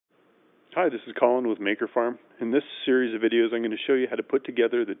Hi, this is Colin with Maker Farm. In this series of videos, I'm going to show you how to put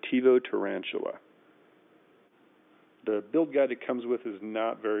together the Tevo Tarantula. The build guide it comes with is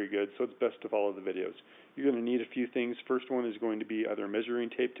not very good, so it's best to follow the videos. You're going to need a few things. First one is going to be either measuring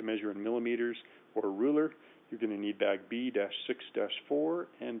tape to measure in millimeters or a ruler. You're going to need bag B-6-4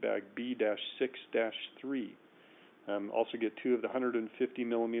 and bag B-6-3. Also get two of the 150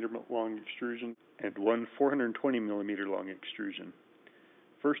 millimeter long extrusion and one 420 millimeter long extrusion.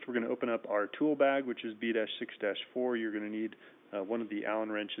 First, we're going to open up our tool bag, which is B-6-4. You're going to need one of the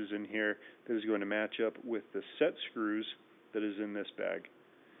Allen wrenches in here that is going to match up with the set screws that is in this bag.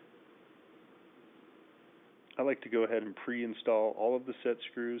 I like to go ahead and pre-install all of the set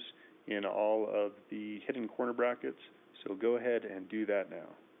screws in all of the hidden corner brackets, so go ahead and do that now.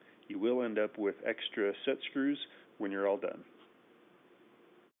 You will end up with extra set screws when you're all done.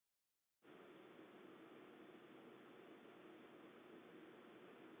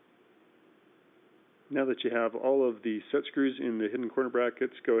 Now that you have all of the set screws in the hidden corner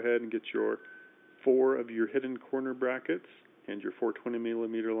brackets, go ahead and get your 4 of your hidden corner brackets and your 420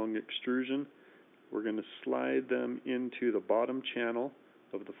 millimeter long extrusion. We're going to slide them into the bottom channel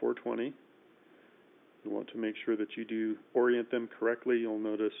of the 420. You want to make sure that you do orient them correctly. You'll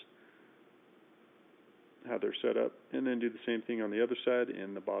notice how they're set up, and then do the same thing on the other side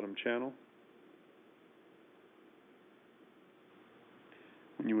in the bottom channel.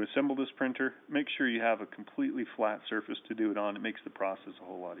 When you assemble this printer, make sure you have a completely flat surface to do it on. It makes the process a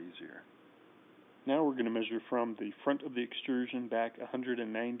whole lot easier. Now we're going to measure from the front of the extrusion back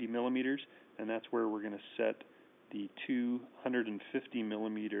 190 millimeters, and that's where we're going to set the 250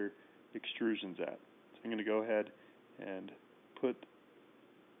 millimeter extrusions at. So I'm going to go ahead and put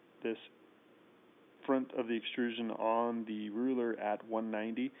this front of the extrusion on the ruler at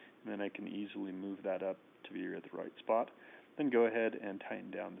 190, and then I can easily move that up to be at the right spot. Then go ahead and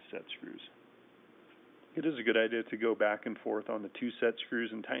tighten down the set screws. It is a good idea to go back and forth on the 2 set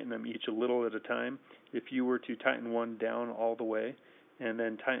screws and tighten them each a little at a time. If you were to tighten one down all the way and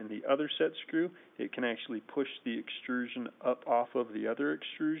then tighten the other set screw, it can actually push the extrusion up off of the other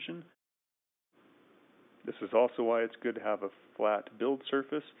extrusion. This is also why it's good to have a flat build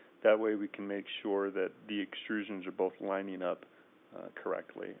surface. That way we can make sure that the extrusions are both lining up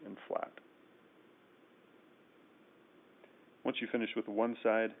correctly and flat. Once you finish with one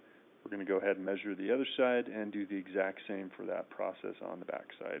side, we're going to go ahead and measure the other side and do the exact same for that process on the back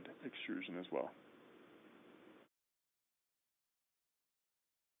side extrusion as well.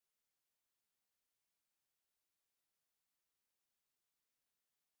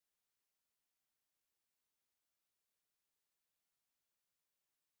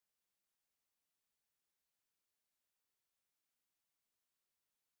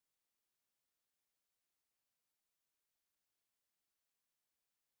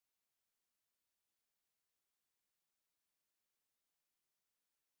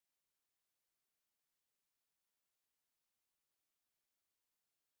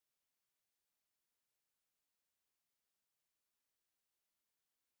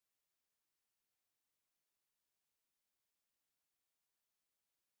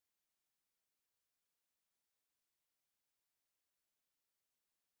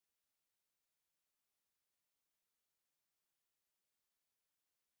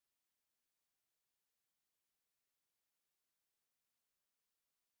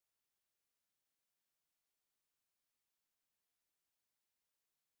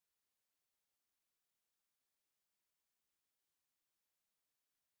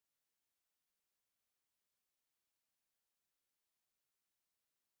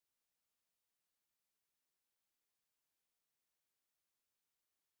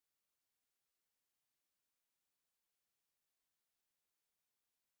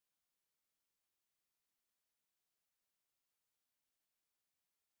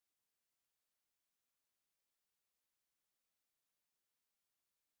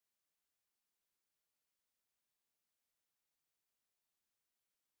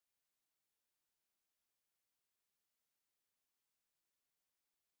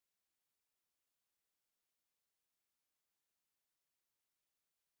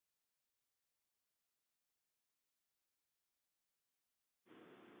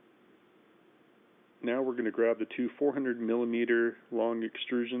 Now we're going to grab the 2 400 millimeter long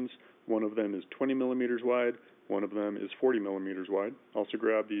extrusions. One of them is 20 millimeters wide, one of them is 40 millimeters wide. Also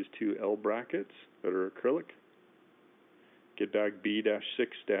grab these 2 L brackets that are acrylic. Get bag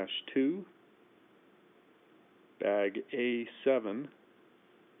B-6-2, bag A7,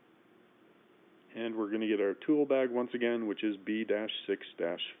 and we're going to get our tool bag once again, which is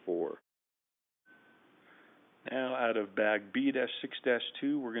B-6-4. Now out of bag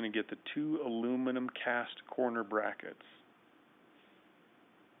B-6-2, we're going to get the 2 aluminum cast corner brackets.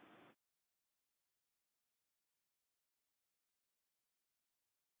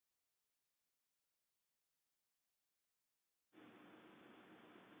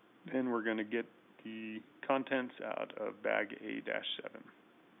 Then we're going to get the contents out of bag A-7.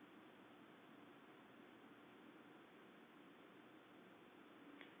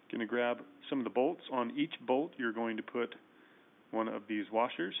 Going to grab some of the bolts. On each bolt you're going to put one of these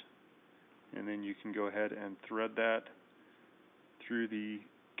washers, and then you can go ahead and thread that through the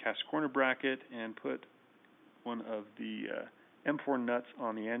cast corner bracket and put one of the M4 nuts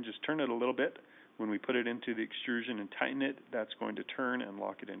on the end. Just turn it a little bit. When we put it into the extrusion and tighten it, that's going to turn and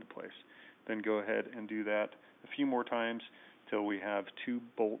lock it into place. Then go ahead and do that a few more times till we have 2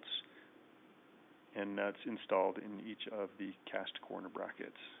 bolts and nuts installed in each of the cast corner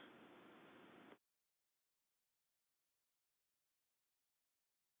brackets.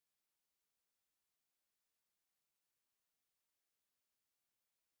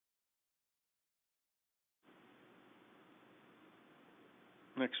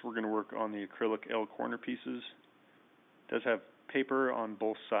 Next, we're going to work on the acrylic L corner pieces. It does have paper on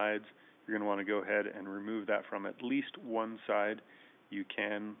both sides. You're going to want to go ahead and remove that from at least one side. You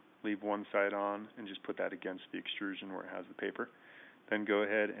can leave one side on and just put that against the extrusion where it has the paper. Then go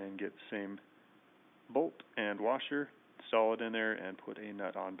ahead and get the same bolt and washer, install it in there, and put a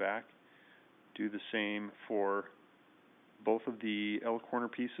nut on back. Do the same for both of the L corner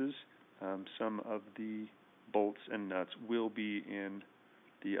pieces. Some of the bolts and nuts will be in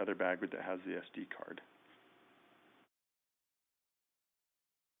the other bag that has the SD card.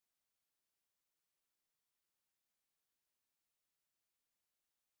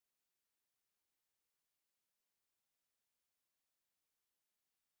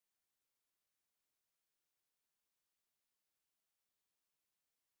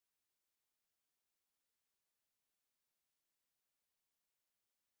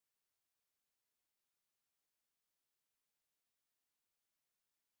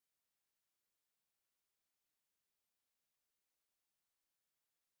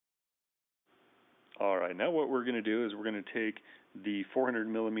 Alright, now what we're going to do is we're going to take the 400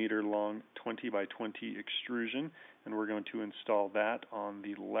 millimeter long 20 by 20 extrusion, and we're going to install that on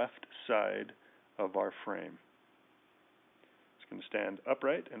the left side of our frame. It's going to stand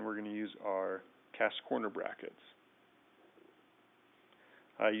upright, and we're going to use our cast corner brackets.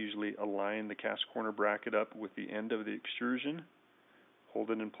 I usually align the cast corner bracket up with the end of the extrusion,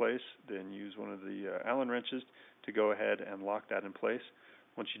 hold it in place, then use one of the Allen wrenches to go ahead and lock that in place.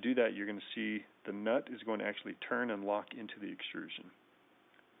 Once you do that, you're going to see the nut is going to actually turn and lock into the extrusion.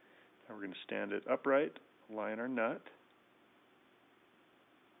 Now we're going to stand it upright, align our nut,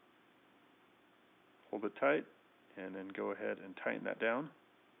 hold it tight, and then go ahead and tighten that down,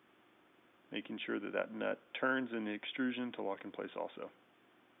 making sure that that nut turns in the extrusion to lock in place also.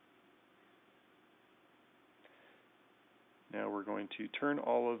 Now we're going to turn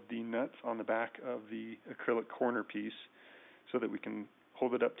all of the nuts on the back of the acrylic corner piece so that we can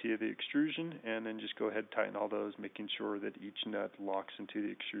hold it up to the extrusion, and then just go ahead and tighten all those, making sure that each nut locks into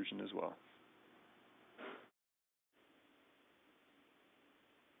the extrusion as well.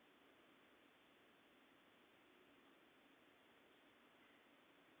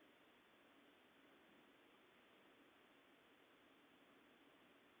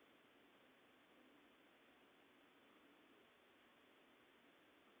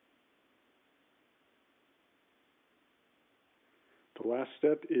 The last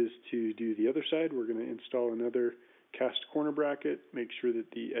step is to do the other side. We're going to install another cast corner bracket, make sure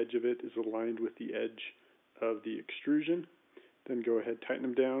that the edge of it is aligned with the edge of the extrusion. Then go ahead, tighten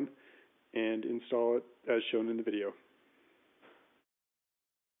them down, and install it as shown in the video.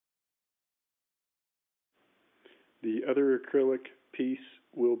 The other acrylic piece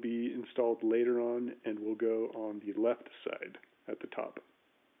will be installed later on and will go on the left side at the top.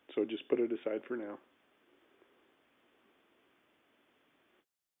 So just put it aside for now.